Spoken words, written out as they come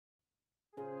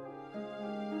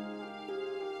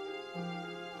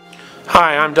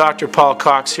Hi, I'm Dr. Paul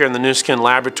Cox here in the New Skin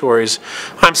Laboratories.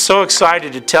 I'm so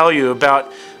excited to tell you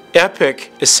about Epoch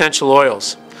essential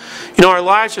oils. You know, our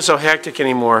lives are so hectic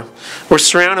anymore. We're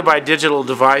surrounded by digital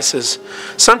devices.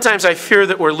 Sometimes I fear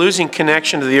that we're losing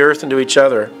connection to the earth and to each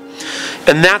other.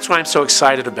 And that's what I'm so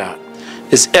excited about,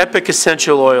 is Epoch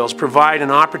essential oils provide an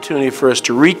opportunity for us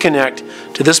to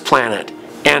reconnect to this planet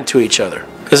and to each other.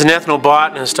 As an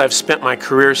ethnobotanist, I've spent my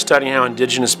career studying how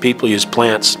indigenous people use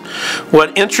plants.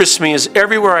 What interests me is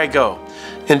everywhere I go,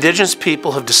 indigenous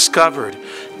people have discovered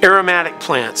aromatic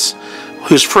plants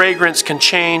whose fragrance can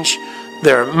change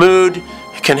their mood,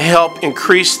 can help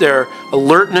increase their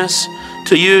alertness,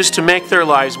 to use to make their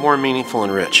lives more meaningful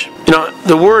and rich. You know,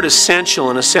 the word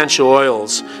essential in essential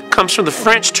oils comes from the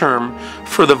French term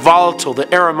for the volatile,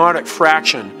 the aromatic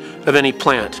fraction of any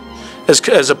plant,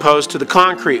 as opposed to the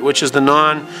concrete, which is the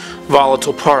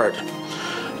non-volatile part.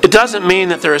 It doesn't mean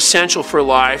that they're essential for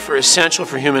life or essential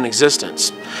for human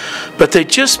existence, but they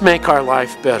just make our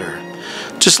life better.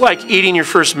 Just like eating your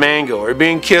first mango, or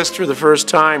being kissed for the first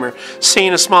time, or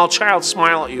seeing a small child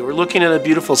smile at you, or looking at a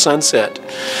beautiful sunset.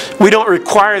 We don't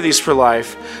require these for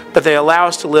life, but they allow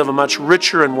us to live a much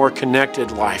richer and more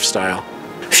connected lifestyle.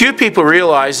 Few people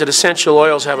realize that essential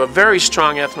oils have a very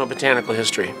strong ethnobotanical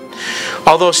history.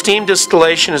 Although steam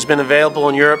distillation has been available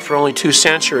in Europe for only 2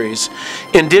 centuries,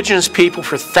 indigenous people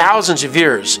for thousands of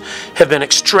years have been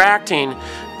extracting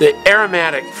the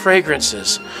aromatic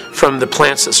fragrances from the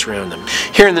plants that surround them.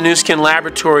 Here in the New Skin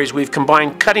Laboratories, we've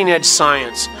combined cutting-edge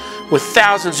science with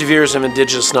thousands of years of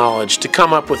indigenous knowledge to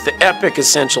come up with the Epoch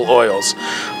essential oils.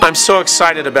 I'm so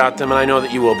excited about them, and I know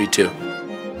that you will be too.